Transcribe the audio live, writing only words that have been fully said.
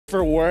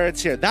for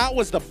words here. That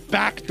was the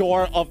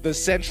backdoor of the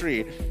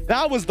century.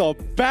 That was the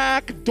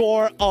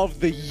backdoor of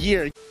the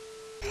year.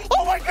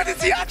 Oh my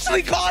goodness, he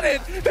actually caught it!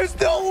 There's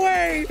no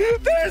way!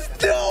 There's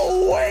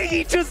no way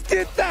he just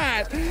did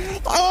that!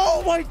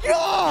 Oh my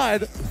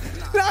god!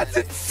 That's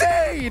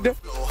insane!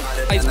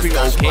 It's pretty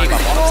okay, but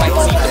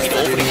bottom side seems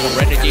to be the opening for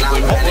Renegade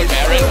going forward.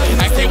 Baron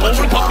actually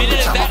overcommitted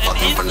at that and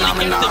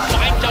instantly gets the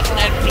Divine Judgment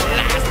and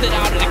blasted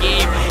out of the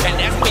game. And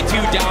that's going to be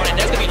 2 down, and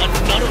there's going to be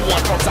another one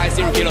from side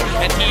Zero Killer.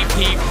 And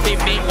Team, they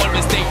made one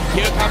mistake.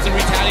 Here comes the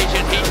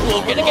retaliation.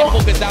 H2O gonna get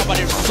focused down, but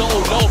they're so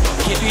low.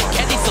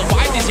 Can they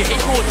survive this here?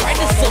 H2O trying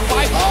to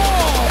survive.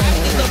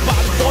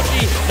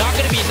 Unfortunately, not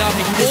gonna be enough.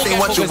 This ain't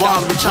what you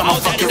want, bitch. I'm a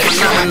fucking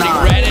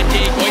phenomenon.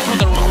 Renegade going for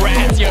the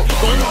rats here.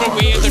 Going for the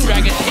way of the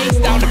dragon. Takes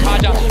down the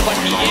Kaja, but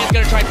he is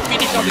gonna try to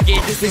finish off the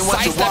game. This is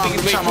sidestepping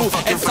his way through,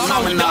 and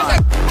somehow he does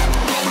that.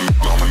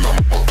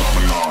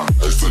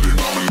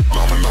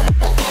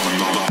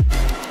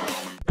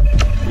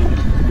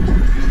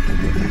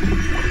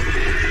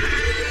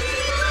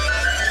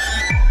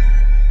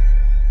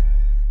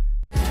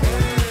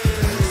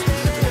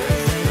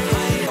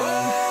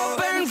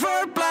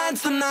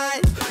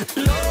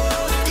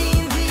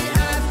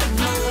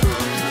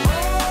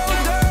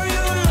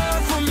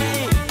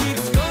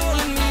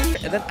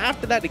 And then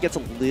after that, it gets a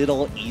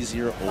little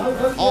easier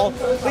overall.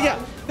 But yeah,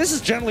 this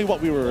is generally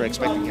what we were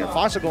expecting here.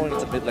 Foster going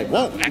into mid lane.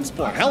 Whoa,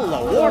 Export,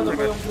 hello,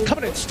 Warbringer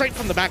coming in straight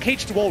from the back.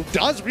 H2O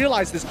does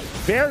realize this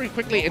very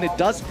quickly, and it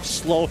does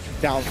slow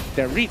down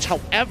their reach.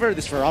 However,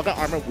 this Viraga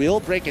armor will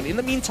break, and in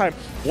the meantime,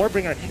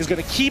 Warbringer is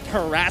going to keep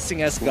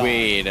harassing Escott.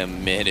 Wait a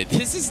minute,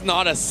 this is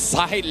not a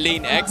side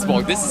lane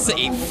Export. This is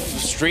a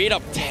straight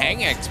up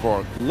tank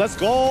Export. Let's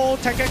go,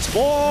 tank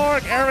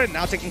Export. Aaron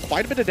now taking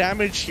quite a bit of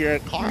damage here.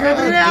 Kara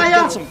did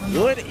get some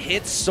good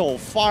hits so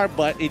far,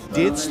 but it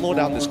did slow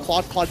down this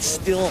Claude. Claude's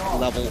still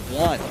level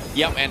 1.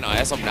 Yep, and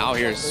as of now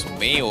here,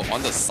 Sumail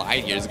on the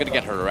side here is going to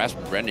get harassed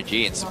with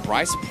Renegade, and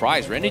surprise,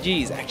 surprise,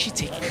 Renegade is actually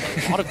taking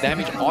a lot of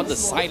damage on the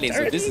side lane,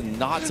 so this is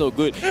not so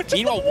good.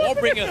 Meanwhile,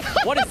 Warbringer,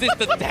 what is this,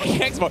 the tank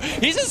Export?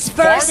 He's just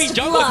farming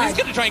jungle. He's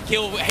going to try and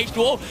kill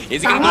H2O.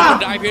 Is he going to go for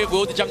the dive here?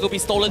 Will the jungle be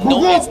stolen?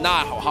 No, it's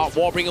not.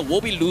 Warbringer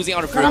will be losing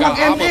out of Furgal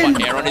armor,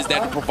 but Aaron is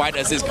there to provide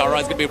assist. Kara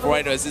is going to be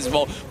providing assist as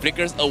well.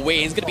 Flickers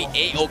away. He's going to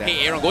be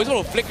A-okay. Aaron goes for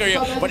a flicker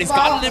here, but he's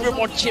got a little bit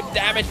more chip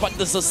damage, but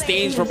the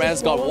sustains from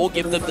Asgard will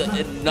give them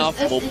enough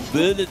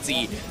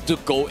mobility to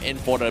go in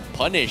for the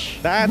punish.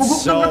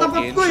 That's so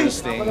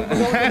interesting.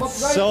 That's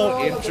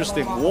so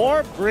interesting.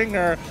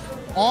 Warbringer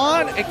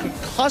on a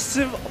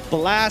concussive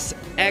blast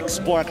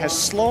Export has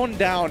slowed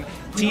down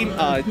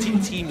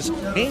Team's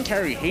main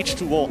carry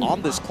H2O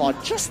on this Claude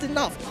just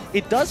enough.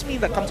 It does mean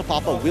that Come to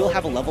Papa will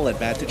have a level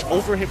advantage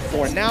over him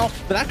for now,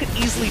 but that could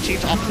easily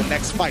change off the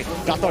next fight.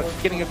 Backdoor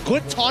getting a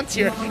good taunt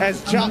here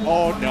as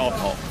oh no,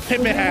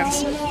 Pippin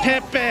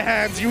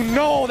hands, you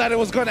know that it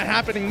was going to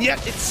happen, and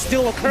yet it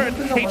still occurred.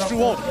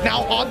 H2O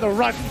now on the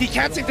run. He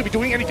can't seem to be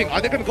doing anything. Are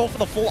they going to go for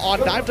the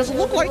full-on dive? Doesn't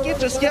look like it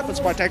just yet, but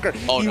Spartanker,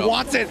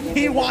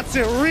 he wants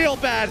it real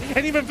bad,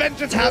 and even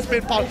Vengeance has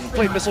been popped.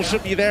 Flame Missile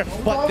should be there,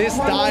 but this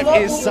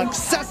dive is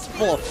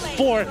successful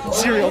for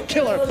Serial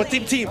Killer, but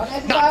Team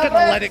not gonna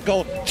let it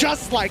go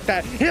just like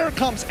that. Here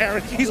comes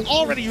Aaron. He's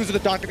already using the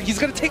Doctor. He's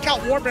gonna take out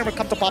Warbringer.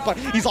 Come to Papa.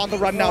 He's on the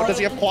run now. Does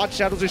he have Quad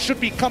Shadows? It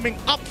should be coming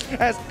up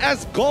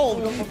as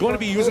Gold going to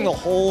be using the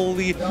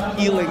Holy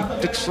Healing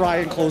to try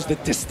and close the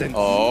distance.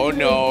 Oh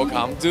no,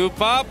 Come to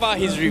Papa.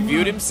 He's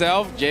reviewed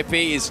himself.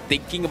 JP is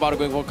thinking about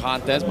going for a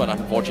contest, but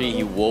unfortunately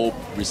he will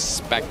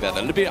respect that. A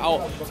little bit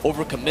out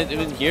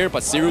overcommitment here,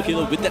 but Serial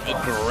Killer with that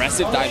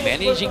aggressive dive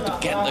managing to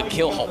get the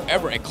kill.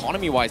 However,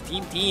 economy-wise,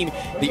 Team,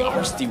 they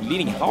are still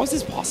leading. How is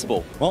this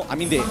possible? Well, I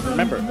mean,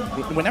 remember,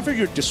 whenever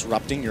you're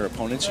disrupting your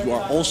opponents, you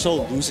are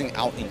also losing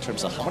out in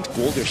terms of how much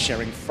gold they're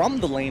sharing from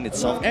the lane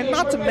itself, and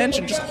not to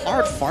mention just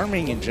hard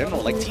farming in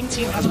general. Like, Team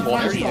has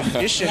very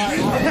efficient.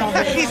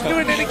 He's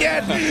doing it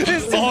again.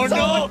 This is so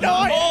annoying.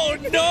 Oh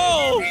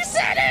no! He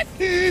said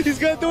it! He's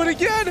gonna do it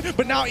again!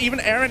 But now even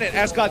Aaron and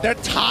Asgard, they're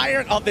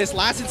tired of this.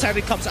 Last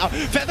Insanity comes out.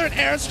 Feather and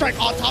Aaron strike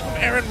on top of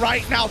Aaron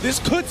right now. This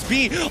could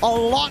be a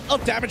lot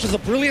of damage as the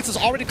Brilliance has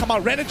already come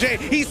out. Renegade,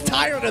 he's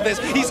tired of this.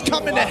 He's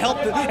coming to help,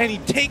 and he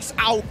takes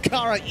out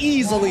Kara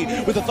easily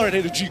with the third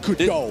hit of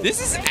G-Kudo.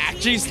 This is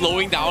actually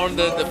slowing down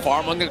the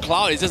farm on the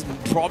Cloud. It's just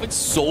providing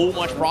so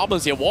much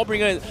problems here.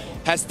 Warbringer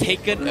has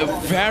taken a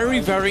very,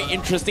 very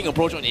interesting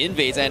approach on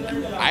invades, and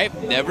I've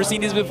never seen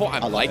this before.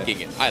 I'm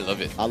liking it. I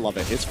love it. I love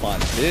it. It's fun.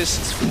 This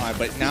is fun.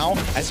 But now,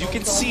 as you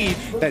can see,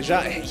 that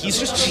he's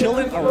just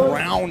chilling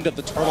around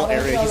the turtle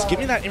area. He's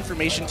giving that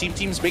information.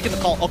 Team's making the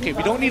call. Okay,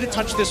 we don't need to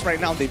touch this right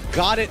now. They've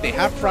got it. They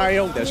have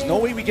Prio. There's no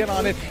way we get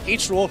on it.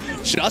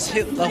 H2O just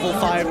hit level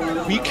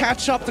 5. We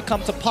catch up to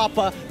Come to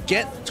Papa,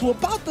 get to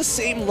about the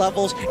same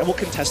levels, and we'll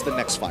contest the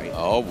next fight.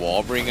 Oh,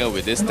 Warbringer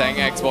with this tank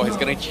Expo, he's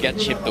going to get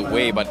chipped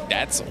away, but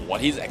that's what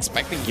he's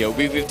expecting here.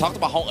 We've talked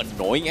about how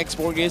annoying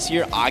Expo is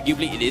here.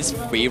 Arguably, it is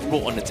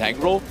favorable on the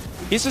tank role.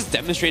 He's just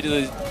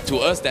demonstrated to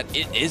us that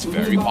it is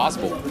very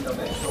possible.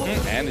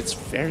 And it's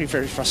very,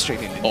 very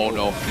frustrating. Oh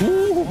no.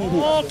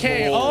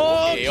 Okay.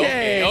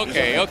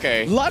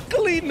 okay.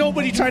 Luckily,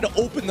 nobody tried to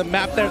open the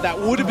map there. That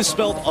would have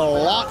spelled a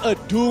lot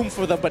of doom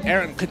for them. But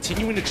Aaron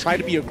continuing to try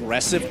to be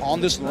aggressive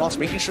on this Nuance,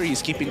 making sure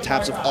he's keeping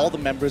tabs of all the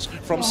members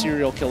from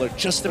Serial Killer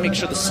just to make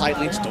sure the side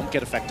lanes don't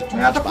get affected too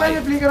much by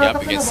it.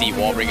 Yep, you can see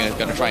Warbringer is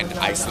going to try and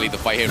isolate the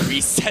fight here,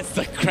 resets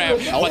the grab,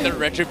 but the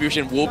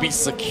Retribution will be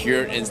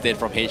secured instead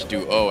from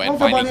H2O, and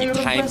finally he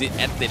times it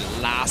at the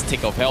last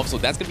tick of health, so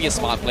that's going to be a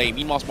smart play.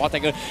 Meanwhile,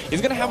 Spartanker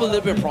is going to have a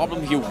little bit of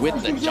problem here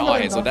with the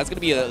Jawhead, so that's going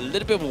to be a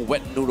little bit of a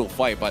wet noodle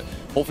fight, but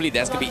hopefully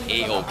that's going to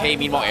be A-okay.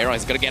 Meanwhile, Aaron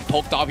is going to get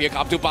poked off here.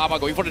 Come to Baba,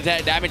 going for the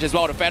damage as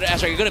well. The Feather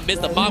Astra is going to miss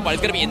the mark, but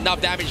it's going to be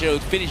enough damage to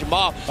finish him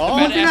off. The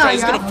Feather Astra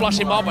is going to flush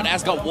him off, but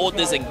Asgard will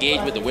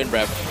disengage with the Wind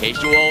Breath.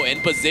 H2O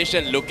in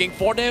position, looking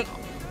for the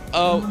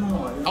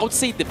I would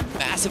say the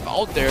massive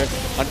out there.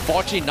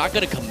 Unfortunately, not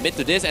going to commit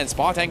to this, and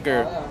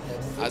Spartanker,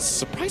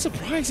 surprise,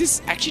 surprise,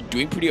 is actually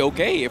doing pretty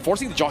okay.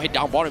 Forcing the Jawhead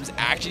down bottom is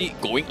actually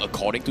going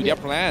according to their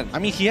plan. I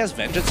mean, he has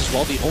Vengeance as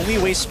well. The only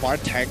way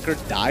Spartanker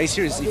dies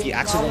here is if he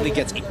accidentally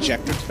gets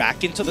ejected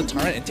back into the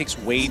turret and takes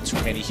way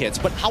too many hits.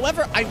 But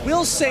however, I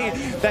will say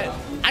that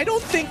I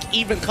don't think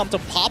even Come to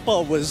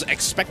Papa was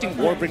expecting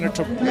Warbringer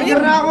to bring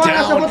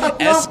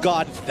down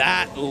S-God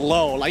that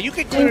low. Like, you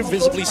can clearly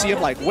visibly see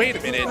him like, wait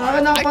a minute,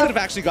 I could have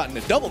actually gotten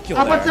a double kill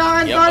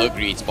there. Yep,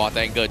 agreed.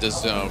 Spartanker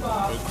just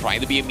trying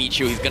to be a meat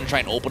shoe. He's going to try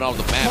and open up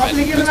the map. And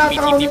looks to be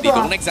team, they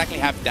don't exactly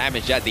have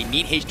damage yet. They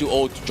need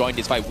H2O to join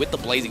this fight with the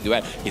Blazing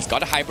Duet. He's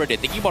got a Hyper. They're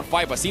thinking about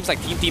fight, but seems like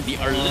Team they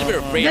are a little bit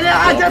afraid.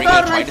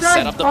 Warbringer trying to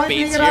set up the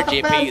base here.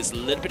 JP is a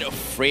little bit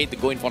afraid to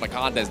go in for the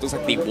contest. Looks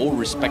like they will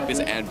respect this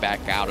and back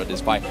out of this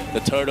fight. The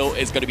Turtle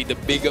is going to be the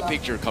bigger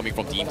picture coming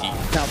from Team.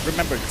 Now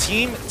remember,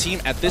 Team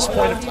at this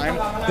point of time,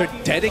 their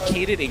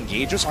dedicated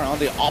engagers are on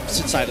the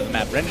opposite side of the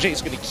map. Renjay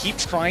is going to keep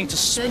trying to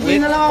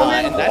split, and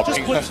that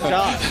just puts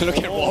Josh. Look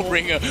at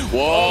Warbringer.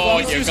 Whoa,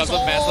 here comes a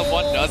massive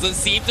one. Doesn't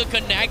seem to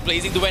connect.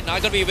 Blazing Duet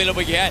not going to be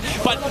available yet,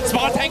 but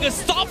Spartanker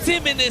stops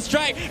him in this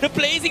track. The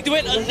Blazing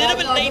Duet a little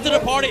bit late to the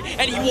party,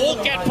 and he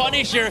won't get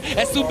punished here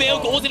as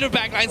Sumail goes into the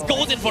backlines,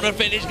 goes in for the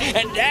finish,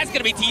 and that's going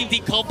to be Team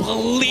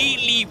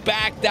completely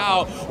backed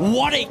out.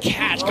 What a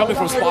catch coming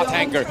from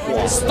Spartanker,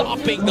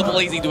 stopping the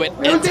Blazing Duet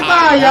in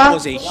time. That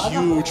was a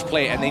huge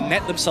play, and they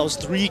net themselves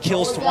 3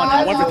 kills to 1.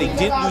 However, they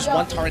did lose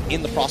 1 turret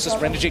in the process.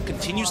 Renegade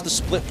continues the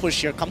split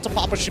push here. Come to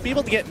Papa, should be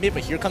able to get mid,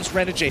 but here comes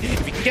Renegade.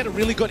 If he can get a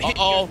really good hit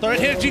here, third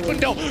hit,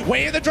 G-Quindle,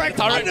 way in the drag,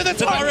 under the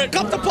turret,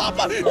 come to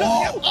Papa.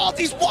 Oh, all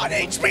these 1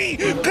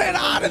 HP, get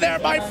out of there,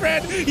 my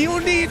friend. You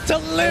need to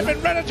live,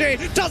 and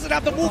Renegade doesn't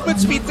have the movement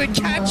speed to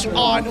catch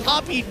on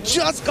up. He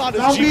just got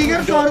his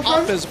G-Quindle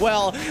up as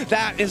well.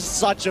 That is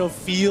such a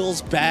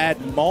feels bad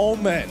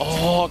moment.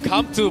 Oh,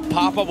 Come to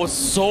Papa was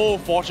so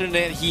fortunate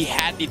that he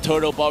had the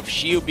turtle buff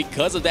shield.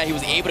 Because of that, he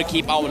was able to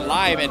keep out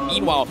alive. And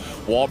meanwhile,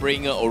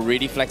 Warbringer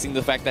already flexing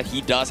the fact that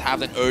he does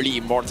have an early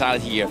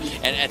immortality here.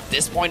 And at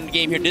this point in the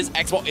game here, this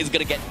Xbox is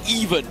going to get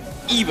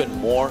even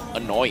more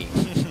annoying.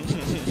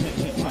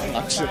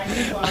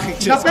 I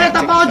just can't take the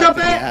fact that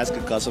he has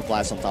concussive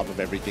blast on top of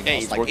everything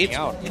else. Like,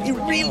 it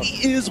really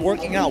is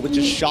working out, which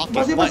is shocking.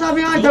 But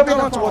look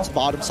down towards the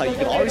bottom side, you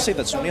can already say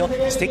that Sunil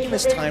is taking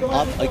his time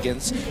up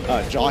against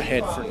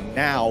Jawhead for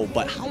now.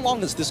 But how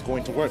long is this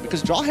going to work?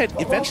 Because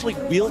Jawhead eventually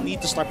will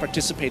need to start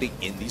participating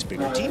in these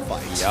bigger team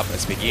fights. Yep,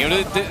 speaking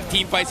of the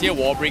team fights here,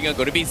 Warbringer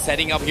going to be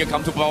setting up here,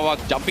 Come to Power,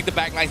 jumping the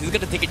backlines. He's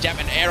going to take a jab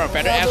and arrow.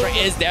 Feather Astra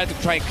is there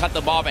to try and cut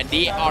them off, and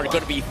they are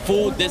going to be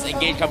full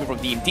disengaged coming from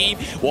Team.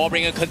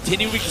 Warbringer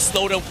continuing to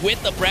slow them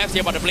with the breaths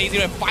here, but the Blazing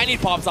Duet finally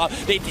pops out.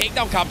 They take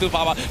down Come to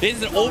Papa. This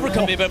is an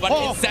overcommitment, but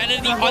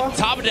Insanity on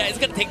top of that is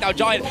going to take down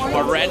Giant.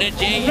 But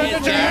Renegade is there,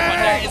 but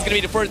that is going to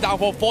be the first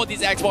downfall for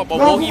this Xbox. But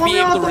will he be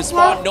able to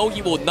respond? No,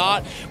 he will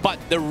not. But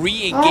the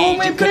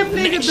re-engage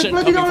connection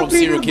coming from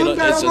Serial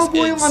Killer is just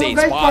insane.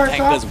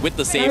 Spartankers with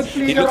the save.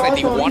 It looks like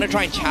they want to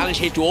try and challenge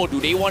H2O. Do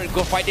they want to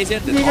go fight this here?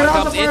 The card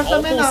comes in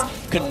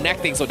almost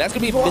connecting, so that's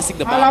going to be missing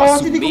the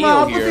map.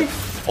 Sumail here,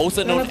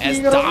 also known as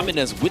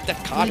Dominus, with the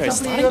Carter, is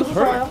starting to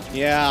hurt.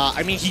 Yeah,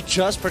 I mean, he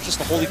just purchased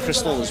the Holy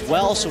Crystal as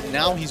well, so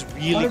now he's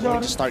really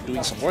going to start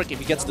doing some work. If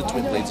he gets the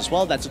Twin Blades as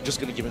well, that's just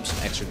going to give him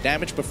some extra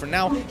damage. But for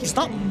now, he's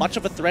not much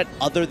of a threat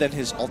other than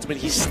his ultimate.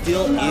 He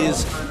still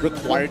is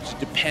required to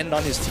depend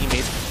on his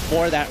teammates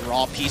for that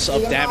raw piece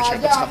of damage. Here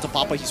comes Come to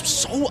Papa. He's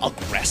so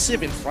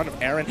aggressive in front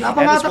of Aaron and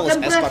as well as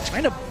Escott,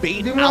 trying to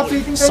bait out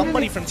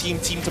somebody from Team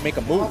to make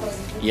a move.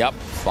 Yep,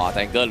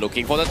 Spartanker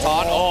looking for the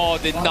taunt. Oh,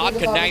 did not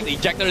connect. The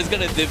Ejector is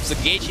going to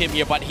disengage him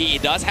here, but he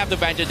does have the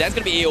Vengeance. That's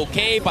going to be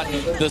A-okay, but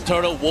the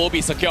turtle will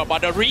be secure.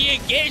 But the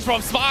re-engage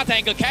from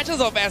Spartanker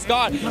catches off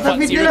Asgard. But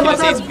Serial Killer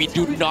says we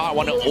do not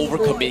want to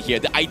overcommit here.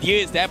 The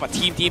idea is that, but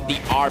Team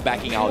they are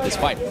backing out of this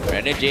fight.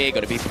 Renegade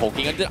going to be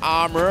poking at the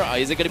armor.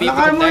 Is it going to be able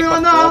to connect?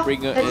 But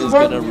Warbringer is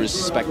going to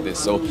respect this.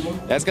 So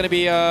that's going to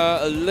be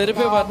a little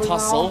bit of a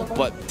tussle,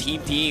 but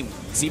Team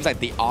seems like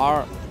they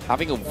are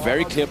having a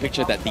very clear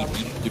picture that they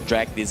need to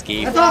drag this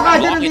game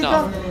long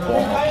enough for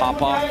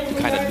Papa to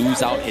kind of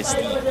lose out his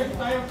steam.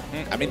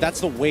 I mean,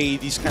 that's the way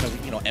these kind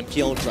of, you know,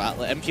 MPL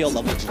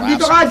level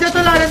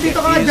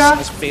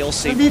drafts is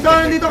fail-safe. There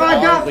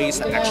are ways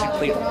to actually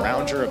play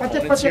around your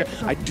opponents here.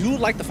 I do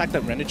like the fact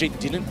that Renegade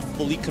didn't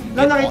fully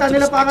commit onto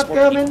this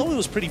export, even though it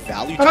was pretty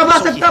valued to him.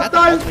 So he had the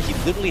ultimate, he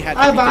literally had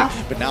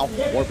everything, but now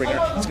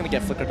Warbringer is going to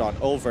get flickered on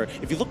over.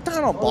 If you look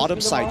down on bottom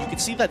side, you can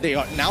see that they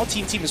are now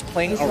Team is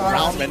playing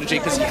around Renegade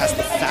because he has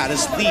the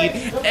fattest lead,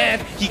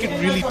 and he can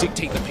really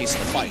dictate the pace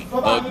of the fight.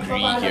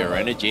 Agree here.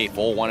 Renegade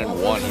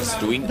 4-1-1. He's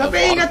doing a lot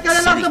of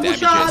serious damage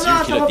here as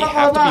Zero Killer. They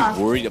have to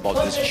be worried about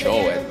this show,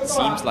 and it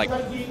seems like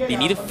they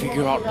need to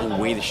figure out a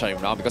way to shut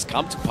him down, because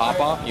come to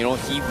Papa, you know,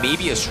 he may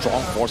be a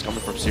strong force coming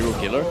from Zero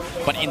Killer,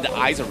 but in the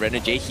eyes of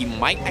Renegade, he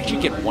might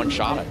actually get one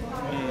shot at.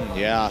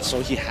 Yeah,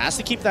 so he has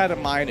to keep that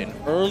in mind. An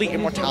early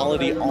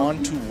immortality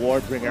onto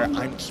Warbringer.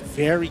 I'm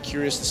very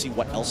curious to see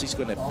what else he's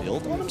going to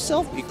build on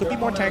himself. It could be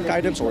more tank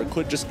items, or it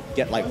could just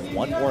get like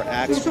one more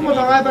axe to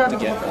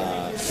get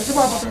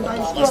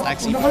less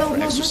axe even for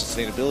extra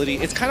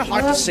sustainability. It's kind of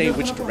hard to say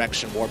which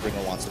direction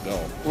Warbringer wants to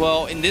go.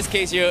 Well, in this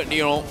case here,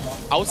 you know,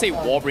 I would say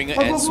Warbringer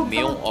and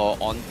Sumail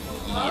on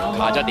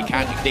Kaja,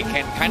 they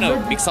can kind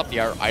of mix up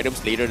their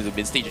items later in the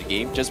mid stage of the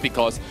game, just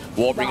because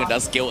Warbringer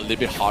does scale a little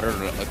bit harder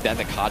than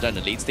the Kaja in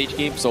the late stage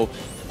game. So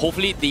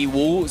hopefully they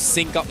will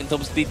sync up in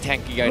terms of the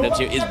tanky items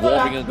here. Is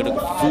Warbringer going to go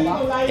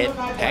full head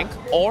tank,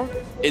 or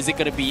is it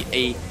going to be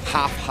a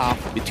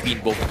half-half between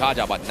both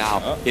Kaja? But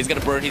now he's going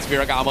to burn his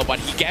Spirit Armor, but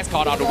he gets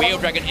caught out. The Wave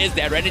Dragon is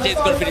there. Renegade is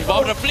going to finish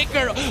off with a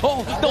flicker.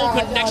 Oh, no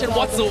connection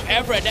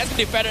whatsoever. And that's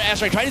the defender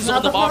Asteroid trying to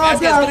zone them off.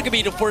 Asteroid is going to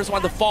be the first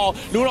one to fall.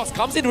 Lunox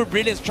comes in with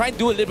Brilliance, trying to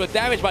do a little bit of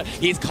damage, but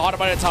he's caught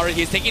by the turret.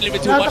 He's taking a little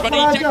bit too much, but the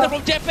ejector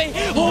from Jeppe.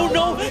 Oh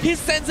no, he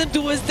sends him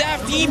to his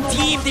death. Team,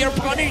 they are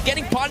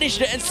getting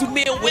punished, and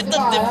Sumail with the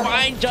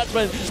divine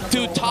judgment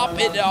to top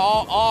it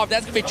all off.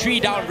 That's going to be 3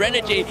 down.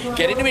 Renegade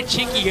getting a bit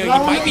cheeky here. He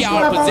might be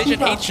out of position.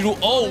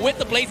 H2O with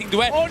the blazing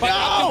duet, but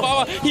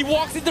Baba, he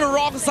walks into the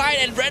wrong side,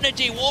 and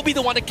Renegade will be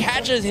the one that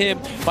catches him.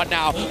 But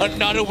now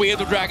another Wave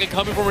of Dragon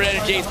coming from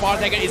Renegade.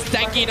 Spartanker is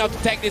tanky enough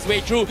to tank this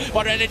way through,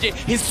 but Renegade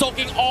is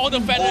soaking all the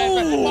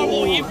feathers, but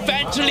will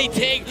eventually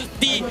take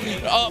the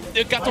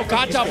Gato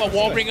Kacha. But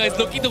Warbringer is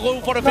looking to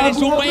go for the finish.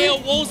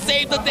 Sumail will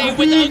save the day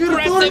with an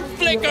aggressive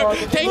flicker.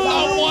 Takes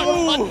out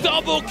one, a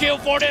double kill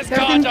for this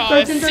Kacha.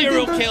 A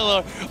Serial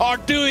Killer are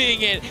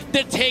doing it.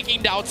 They're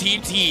taking down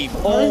Team.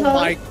 Oh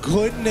my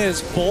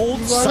goodness.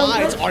 Both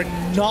sides are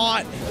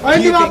not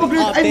giving up.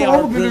 They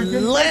are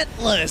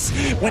relentless.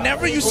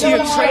 Whenever you see a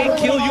train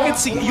kill,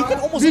 you can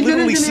almost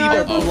literally see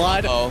their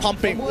blood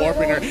pumping.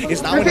 Warbringer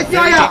is now in a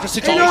very dangerous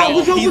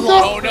situation. He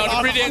lost.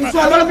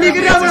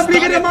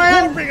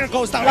 Warbringer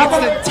goes down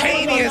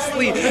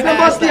instantaneously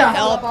as the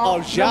help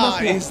of Ja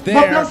is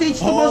there.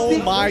 Oh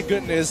my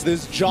goodness,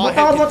 this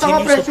Jawhead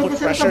continues to put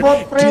pressure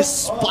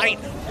despite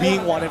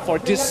being wanted for,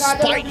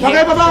 despite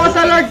him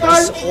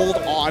hold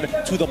on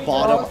to the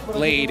bottom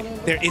blade.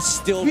 There is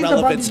still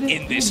relevance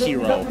in this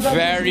hero.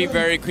 Very,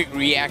 very quick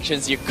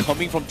reactions here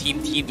coming from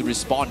Team to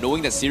respond,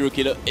 knowing that Serial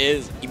Killer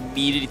is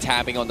immediately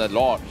tapping on the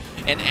Lord.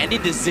 And any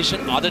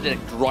decision other than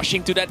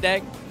rushing to that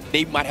deck,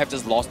 they might have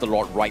just lost the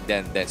Lord right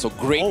then and there. So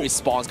great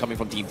response coming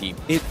from Team.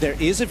 There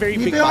is a very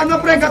big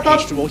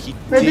H2O. He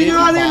did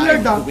buy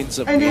the Winds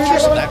of Nature,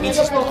 so that means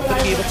he's not going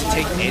to be able to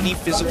take any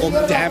physical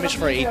damage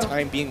for a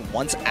time being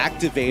once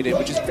activated,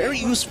 which is very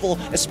useful,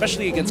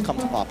 especially against Come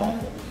to Papa.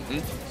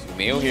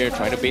 Sumail here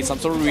trying to bait some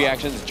sort of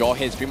reactions. Jawhead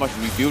has pretty much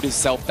revealed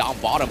himself down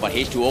bottom, but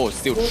H2O is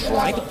still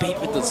trying to bait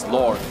with this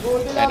Lord.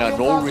 And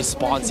no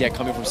response yet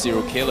coming from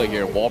Serial Killer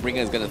here. Warbringer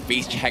is going to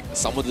face check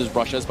some of those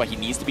rushes, but he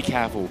needs to be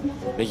careful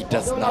that he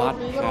does not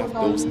have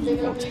those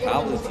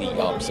immortality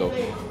up. So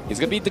it's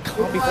going to be the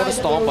calm before the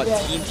storm, but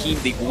Team,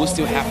 they will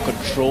still have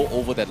control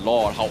over that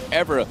Lord.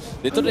 However,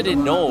 little did they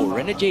know,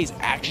 Renegade is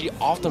actually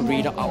off the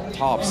radar out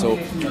top. So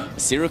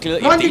Serial Killer,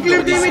 if they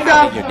know this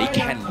happening here, they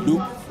can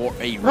look for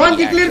a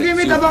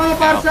reaction.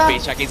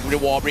 Face check is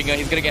with Warbringer.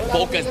 He's gonna get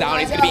focused down.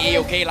 He's gonna be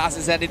A-OK. Last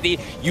Insanity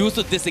used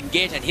to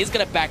disengage, and he's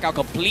gonna back out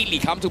completely.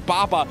 Come to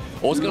Papa.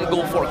 Also gonna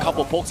go for a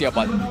couple pokes here,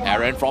 but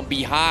Aaron from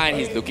behind.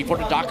 He's looking for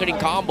the Darkening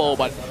combo,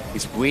 but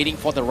he's waiting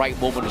for the right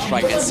moment to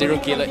strike, and Serial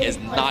Killer is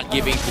not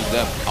giving to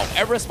them.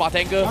 However,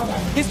 Spartanker,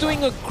 he's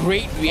doing a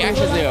great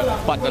reaction there,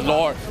 but the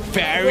Lord,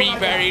 very,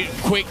 very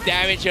quick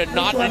damage here.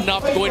 Not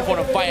enough to go in for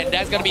the fight, and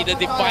that's gonna be the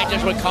Divine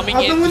Judgment coming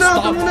in to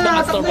stop the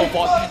Unstoppable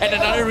Force, and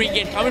another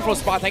regain coming from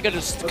Spartanker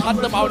to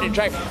cut them out in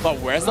track. But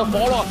where's the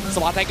follow-up?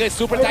 Spartanker is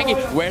super tanky.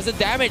 Where's the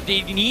damage?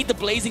 They need the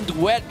blazing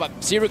duet, but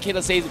Serial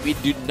Killer says we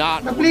do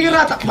not need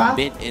to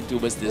commit into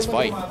this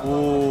fight.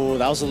 Ooh,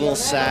 that was a little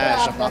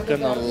sash. I'm not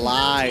gonna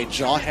lie.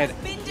 Jawhead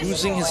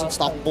using his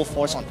unstoppable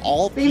force on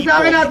all people.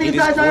 It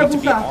is going to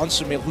be on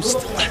Sumail, who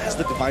still has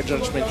the Divine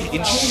Judgment,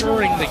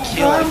 ensuring the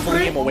kill and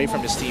pulling him away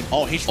from his team.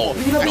 Oh, H2O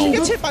actually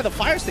gets hit by the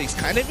Fire Stakes.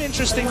 Kind of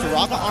interesting.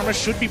 Firaga armor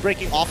should be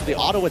breaking off the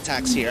auto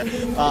attacks here.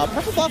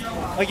 Purple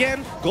buff,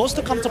 again, goes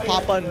to come to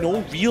Papa.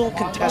 No real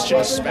contention,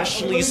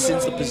 especially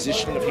since the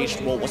positioning of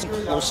H2O wasn't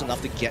close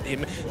enough to get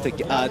him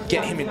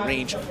in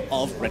range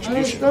of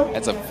Retribution.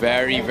 That's a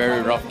very,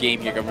 very rough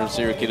game here coming from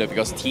Serial Killer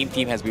because Team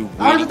has been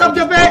waiting for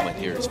this moment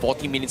here. It's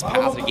 14 minutes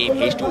past the game.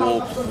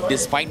 H2O,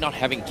 despite not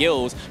having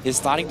kills, is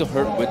starting to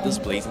hurt with this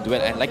Blazing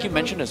Duet. And like you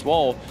mentioned as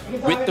well,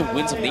 with the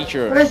Winds of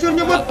Nature,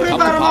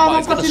 Papa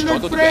is going to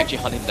struggle to actually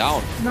hunt him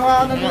down.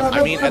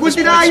 I mean, at this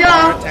point,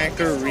 Star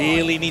Tanker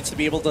really needs to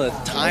be able to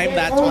time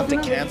that taunt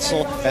to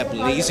cancel that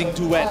Blazing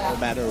Duet, no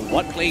matter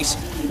what place,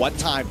 what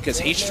time, because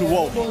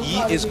H2O,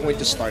 he is going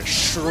to start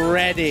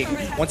shredding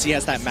once he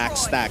has that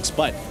max stacks.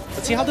 But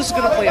let's see how this is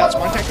going to play out.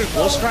 Smart Tanker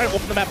goes to try to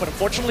open the map, but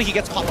unfortunately he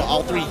gets caught by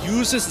all three,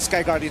 uses the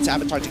Sky Guardian's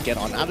avatar to get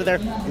on out of there.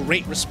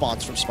 Great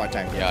response from Smart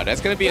Tanker. Yeah, that's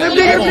going to be a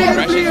little more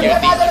aggression here.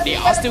 They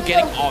are still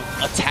getting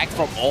attacked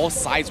from all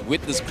sides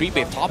with this creep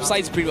wave. Top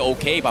side is pretty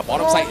okay, but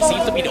bottom side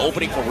seems to be the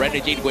opening for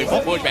Renegade going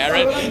for Bush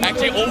Baron.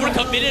 Actually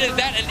overcommitted at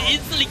that and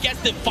instantly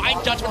gets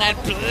Divine Judgment and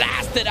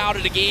blasted out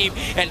of the game.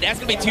 And that's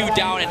going to be 2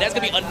 down, and that's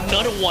going to be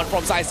another one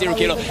from side Serial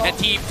Killer. And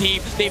Team,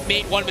 they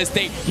made one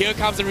mistake. Here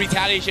comes the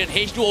retaliation.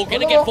 H2O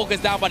going to get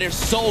focused down, but they're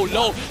so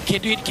low.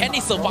 Can they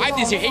survive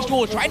this here?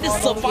 H2O trying to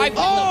survive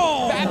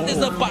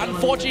baptism, but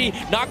unfortunately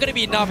not going to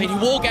be enough, and he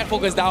will get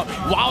focused down.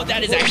 Wow,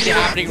 that is actually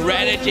happening.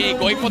 Renegade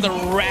going for the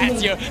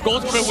rats here,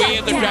 goes for the way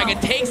of the dragon,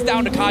 takes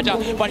down the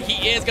Kaja, but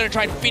he is going to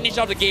try and finish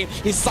out the game.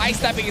 He's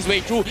sidestepping his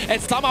way through,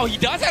 and somehow he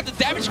does have the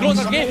damage close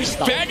on the game.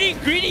 Very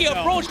greedy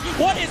approach.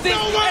 What is this?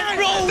 No way!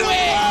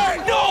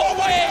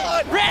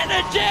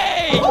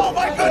 Renegade! Oh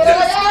my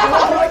goodness!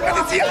 Oh my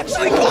goodness, he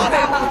actually got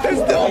it!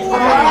 There's no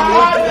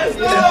way! There's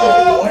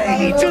no way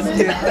he just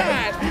did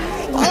that!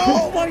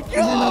 Oh my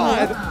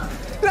god!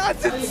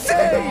 That's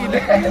insane!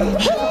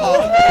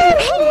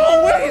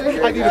 Oh,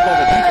 wait!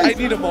 I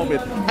need a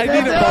moment. How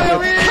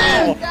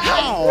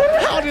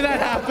did that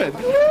happen?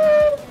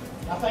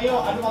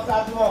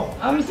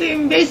 I'm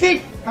saying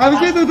basic. I'm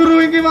saying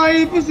tuturuin kay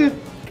mga ipis eh.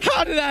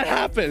 How did that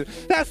happen?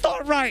 That's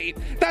not right.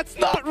 That's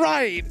not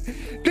right.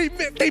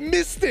 They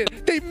missed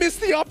it. They missed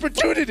the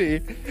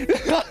opportunity.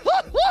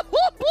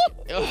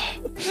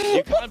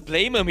 You can't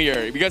blame him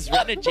here because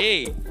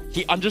Renegade,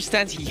 he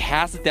understands he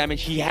has the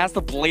damage, he has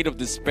the Blade of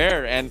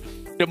Despair, and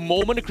the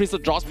moment the crystal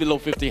drops below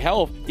 50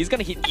 health, he's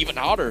gonna hit even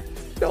harder.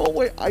 No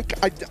way!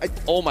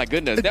 Oh my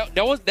goodness!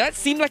 That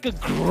seemed like a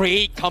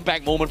great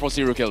comeback moment for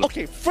Serial Killer.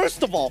 Okay,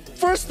 first of all,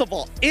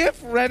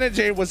 if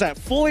Renegade was at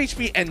full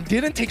HP and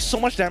didn't take so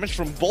much damage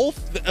from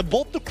both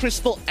the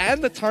crystal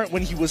and the turret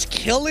when he was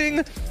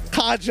killing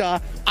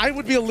Kaja, I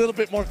would be a little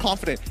bit more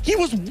confident. He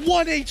was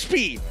 1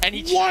 HP, and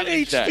he 1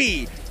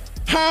 HP.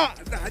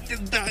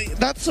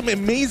 That's some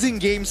amazing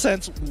game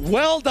sense.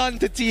 Well done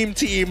to Team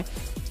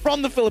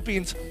from the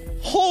Philippines.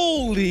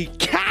 Holy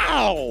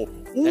cow!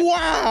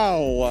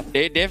 Wow!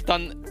 They've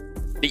done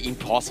the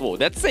impossible.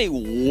 That's a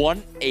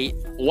once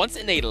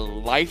in a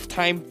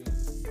lifetime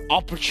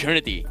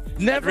opportunity.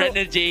 Never.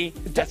 Renegade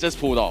that's just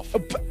pulled off.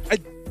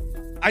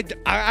 I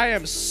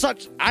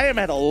am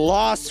at a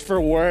loss for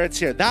words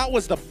here. That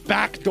was the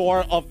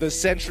backdoor of the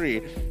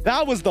century.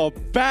 That was the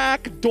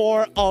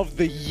backdoor of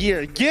the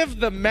year. Give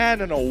the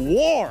man an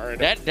award.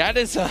 That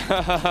is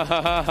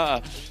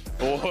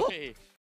Boy.